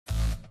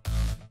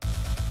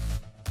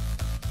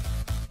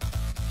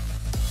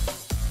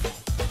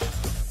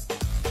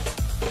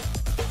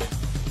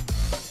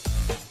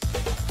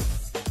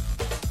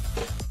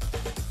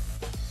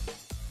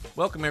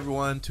Welcome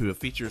everyone to a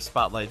feature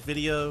spotlight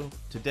video.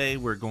 Today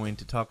we're going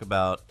to talk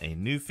about a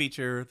new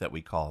feature that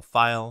we call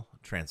file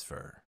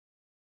transfer.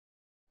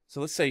 So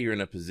let's say you're in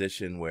a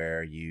position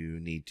where you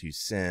need to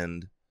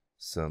send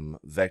some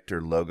vector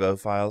logo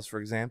files, for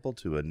example,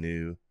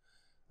 to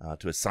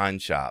a sign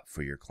shop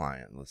for your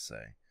client. Let's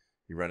say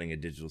you're running a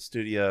digital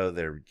studio,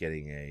 they're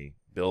getting a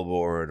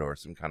billboard or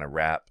some kind of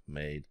wrap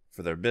made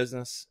for their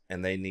business,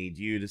 and they need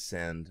you to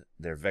send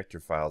their vector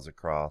files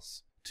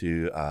across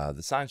to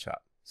the sign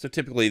shop. So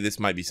typically this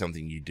might be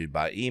something you do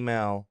by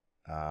email,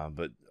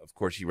 but of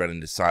course you run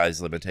into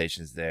size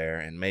limitations there,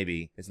 and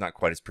maybe it's not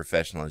quite as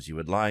professional as you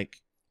would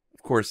like.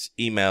 Of course,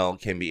 email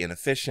can be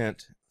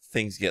inefficient.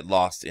 Things get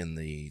lost in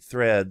the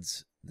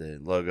threads. The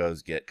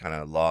logos get kind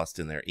of lost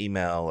in their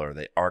email, or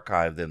they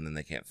archive them and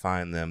they can't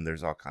find them.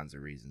 There's all kinds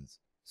of reasons.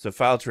 So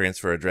file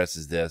transfer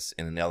addresses this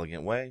in an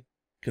elegant way.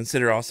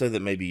 Consider also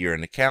that maybe you're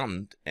an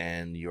accountant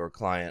and your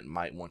client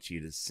might want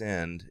you to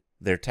send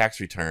their tax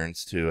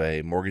returns to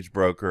a mortgage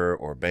broker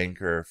or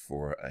banker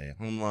for a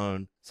home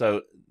loan.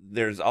 So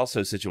there's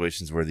also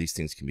situations where these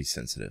things can be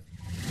sensitive.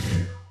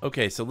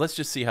 Okay, so let's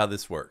just see how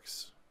this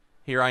works.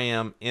 Here I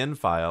am in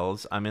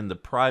Files. I'm in the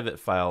Private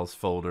Files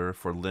folder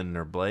for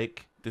Lindner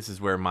Blake. This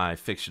is where my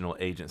fictional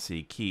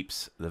agency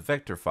keeps the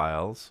vector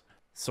files.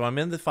 So I'm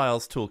in the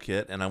Files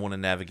toolkit and I want to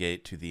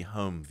navigate to the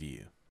Home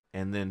view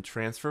and then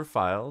Transfer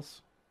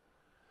Files.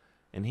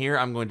 And here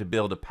I'm going to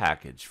build a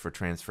package for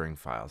transferring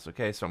files.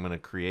 Okay, so I'm going to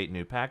create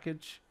new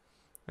package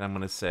and I'm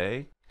going to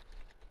say,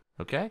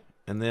 okay,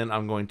 and then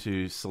I'm going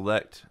to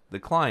select the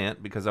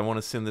client because I want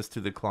to send this to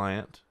the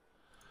client.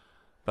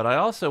 But I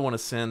also want to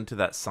send to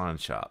that sign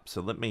shop. So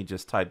let me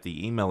just type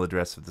the email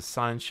address of the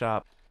sign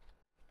shop.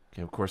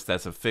 Okay, of course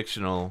that's a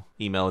fictional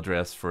email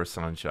address for a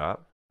sign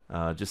shop.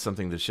 Just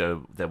something to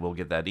show that we'll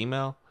get that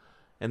email.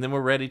 And then we're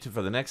ready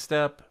for the next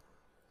step.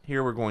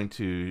 Here we're going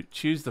to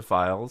choose the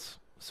files.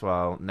 So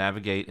I'll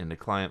navigate into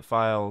Client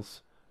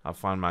Files. I'll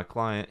find my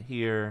client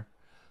here.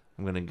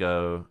 I'm going to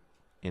go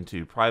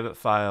into Private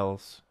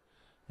Files.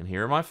 And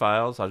here are my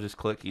files. I'll just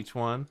click each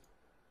one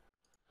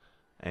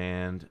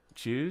and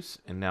choose.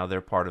 And now they're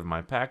part of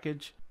my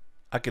package.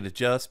 I could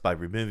adjust by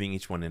removing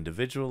each one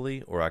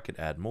individually, or I could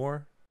add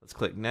more. Let's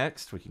click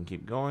Next. We can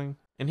keep going.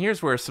 And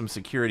here's where some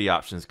security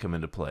options come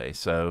into play.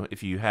 So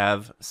if you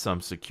have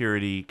some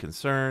security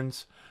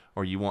concerns,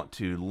 or you want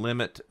to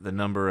limit the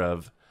number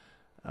of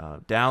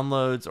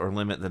downloads or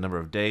limit the number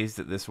of days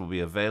that this will be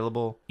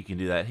available, you can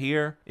do that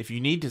here. If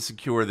you need to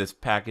secure this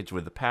package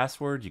with a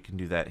password, you can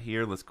do that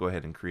here. Let's go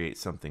ahead and create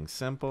something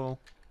simple.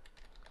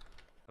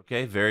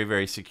 Okay, very,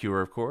 very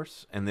secure, of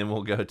course. And then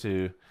we'll go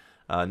to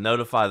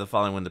notify the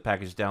following when the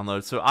package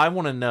downloads. So I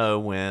want to know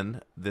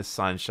when this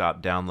sign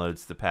shop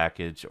downloads the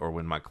package or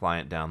when my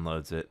client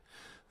downloads it.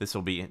 This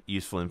will be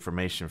useful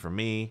information for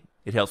me.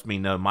 It helps me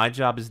know my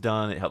job is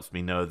done. It helps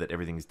me know that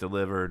everything's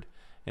delivered.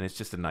 And it's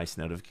just a nice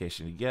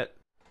notification to get.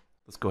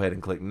 Let's go ahead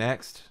and click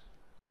Next.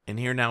 And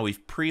here now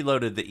we've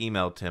preloaded the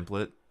email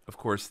template. Of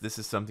course, this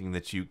is something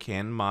that you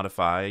can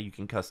modify. You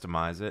can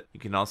customize it. You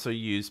can also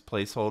use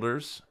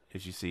placeholders,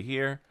 as you see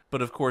here.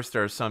 But of course,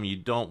 there are some you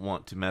don't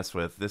want to mess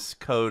with. This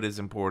code is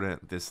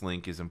important. This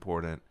link is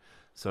important.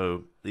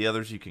 So the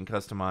others you can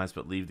customize,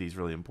 but leave these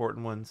really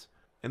important ones.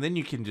 And then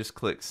you can just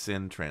click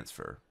Send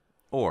Transfer.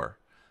 Or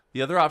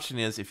the other option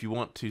is if you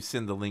want to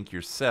send the link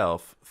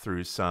yourself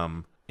through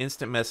some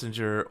instant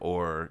messenger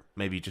or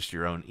maybe just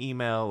your own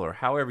email or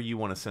however you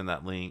want to send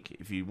that link.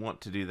 If you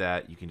want to do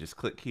that, you can just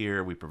click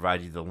here. We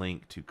provide you the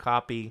link to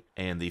copy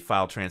and the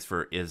file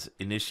transfer is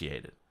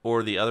initiated.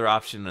 Or the other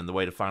option and the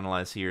way to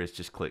finalize here is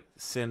just click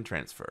Send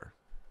Transfer.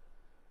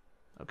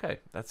 Okay,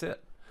 that's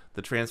it.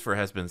 The transfer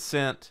has been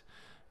sent.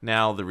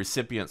 Now the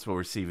recipients will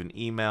receive an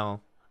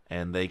email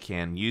and they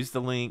can use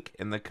the link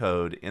and the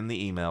code in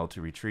the email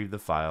to retrieve the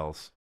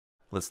files.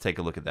 Let's take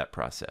a look at that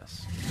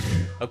process.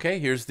 Okay,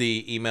 here's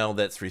the email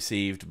that's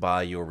received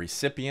by your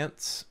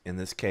recipients, in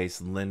this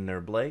case Lindner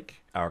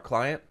Blake, our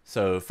client.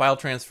 So file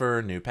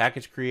transfer, new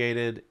package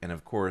created, and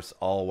of course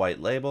all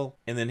white label.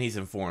 And then he's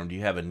informed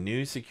you have a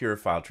new secure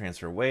file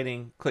transfer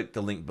waiting. Click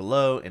the link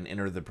below and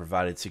enter the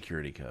provided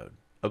security code.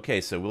 Okay,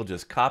 so we'll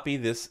just copy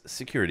this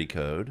security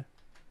code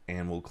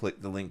and we'll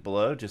click the link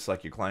below just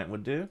like your client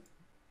would do.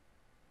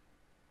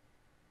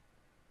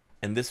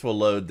 And this will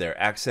load their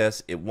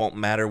access. It won't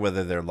matter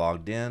whether they're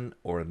logged in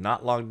or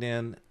not logged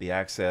in. The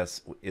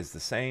access is the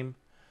same.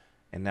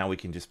 And now we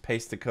can just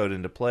paste the code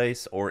into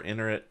place or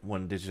enter it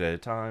one digit at a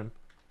time.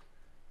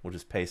 We'll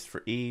just paste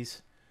for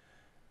ease.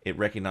 It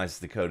recognizes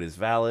the code is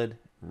valid,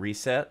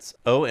 resets.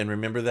 Oh, and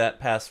remember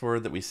that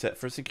password that we set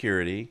for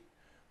security.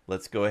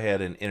 Let's go ahead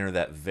and enter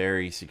that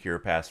very secure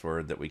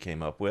password that we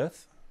came up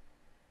with.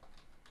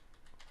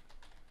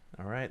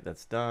 All right,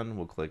 that's done.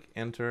 We'll click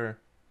enter.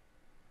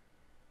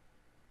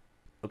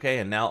 Okay,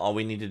 and now all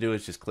we need to do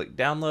is just click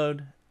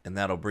download, and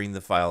that'll bring the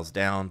files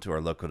down to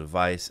our local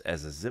device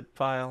as a zip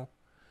file.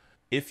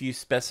 If you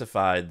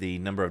specified the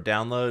number of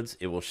downloads,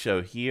 it will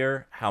show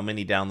here how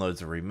many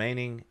downloads are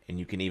remaining, and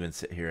you can even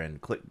sit here and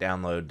click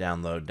download,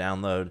 download,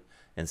 download,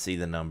 and see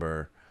the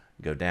number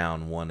go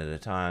down one at a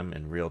time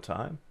in real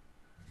time.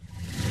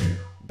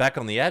 Back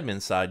on the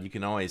admin side, you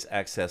can always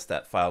access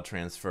that file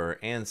transfer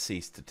and see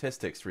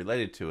statistics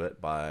related to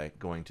it by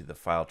going to the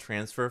file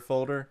transfer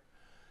folder.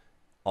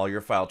 All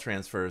your file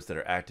transfers that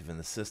are active in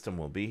the system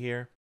will be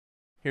here.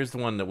 Here's the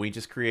one that we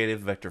just created,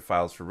 Vector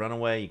Files for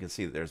Runaway. You can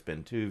see that there's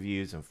been 2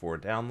 views and 4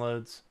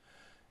 downloads.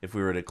 If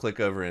we were to click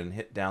over and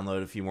hit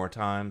download a few more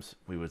times,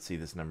 we would see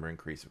this number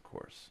increase, of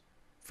course.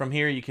 From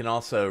here, you can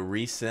also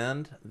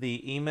resend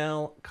the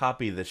email,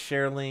 copy the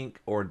share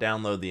link, or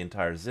download the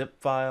entire zip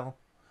file.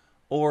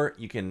 Or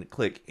you can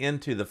click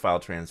into the file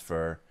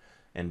transfer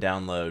and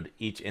download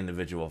each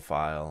individual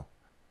file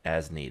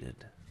as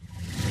needed.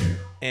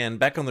 And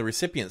back on the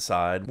recipient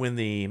side, when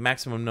the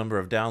maximum number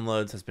of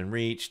downloads has been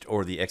reached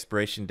or the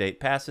expiration date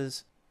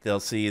passes,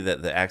 they'll see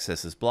that the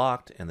access is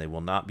blocked and they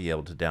will not be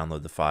able to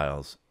download the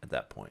files at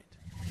that point.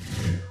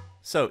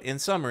 So in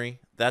summary,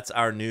 that's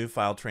our new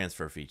file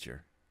transfer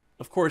feature.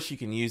 Of course, you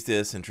can use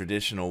this in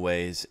traditional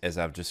ways as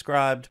I've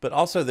described, but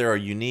also there are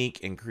unique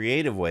and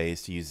creative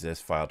ways to use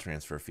this file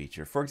transfer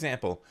feature. For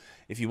example,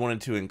 if you wanted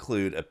to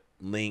include a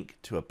link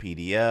to a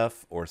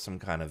PDF or some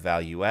kind of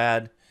value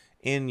add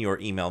in your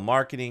email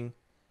marketing,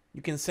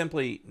 you can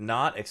simply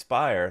not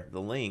expire the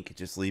link,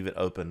 just leave it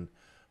open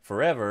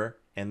forever,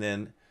 and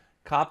then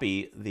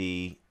copy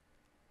the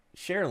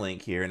share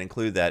link here and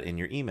include that in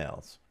your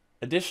emails.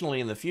 Additionally,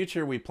 in the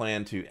future, we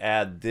plan to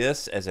add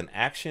this as an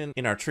action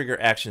in our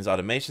Trigger Actions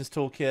Automations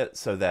toolkit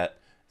so that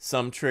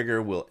some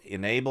trigger will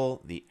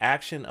enable the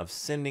action of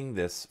sending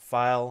this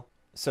file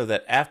so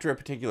that after a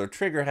particular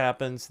trigger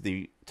happens,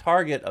 the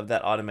target of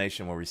that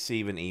automation will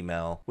receive an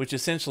email, which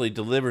essentially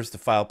delivers the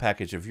file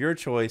package of your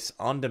choice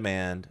on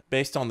demand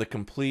based on the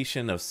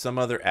completion of some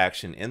other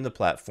action in the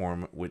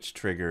platform which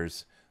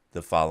triggers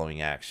the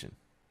following action.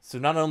 So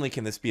not only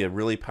can this be a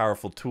really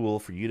powerful tool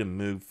for you to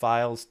move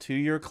files to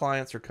your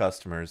clients or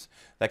customers,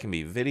 that can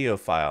be video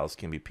files,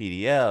 can be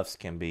PDFs,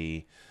 can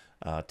be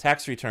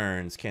tax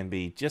returns, can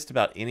be just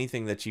about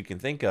anything that you can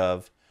think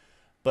of,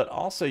 but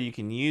also you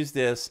can use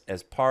this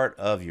as part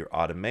of your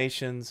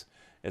automations,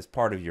 as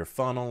part of your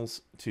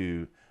funnels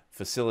to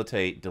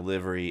facilitate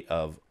delivery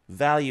of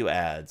value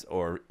adds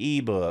or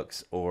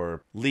ebooks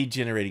or lead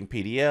generating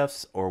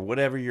PDFs or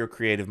whatever your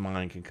creative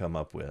mind can come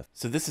up with.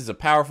 So this is a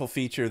powerful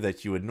feature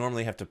that you would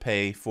normally have to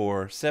pay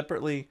for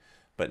separately,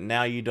 but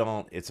now you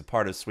don't. It's a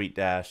part of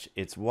SweetDash.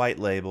 It's white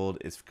labeled,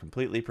 it's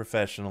completely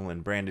professional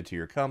and branded to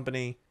your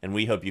company, and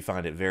we hope you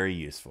find it very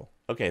useful.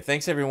 Okay,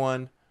 thanks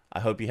everyone. I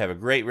hope you have a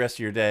great rest of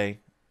your day.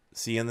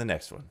 See you in the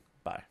next one.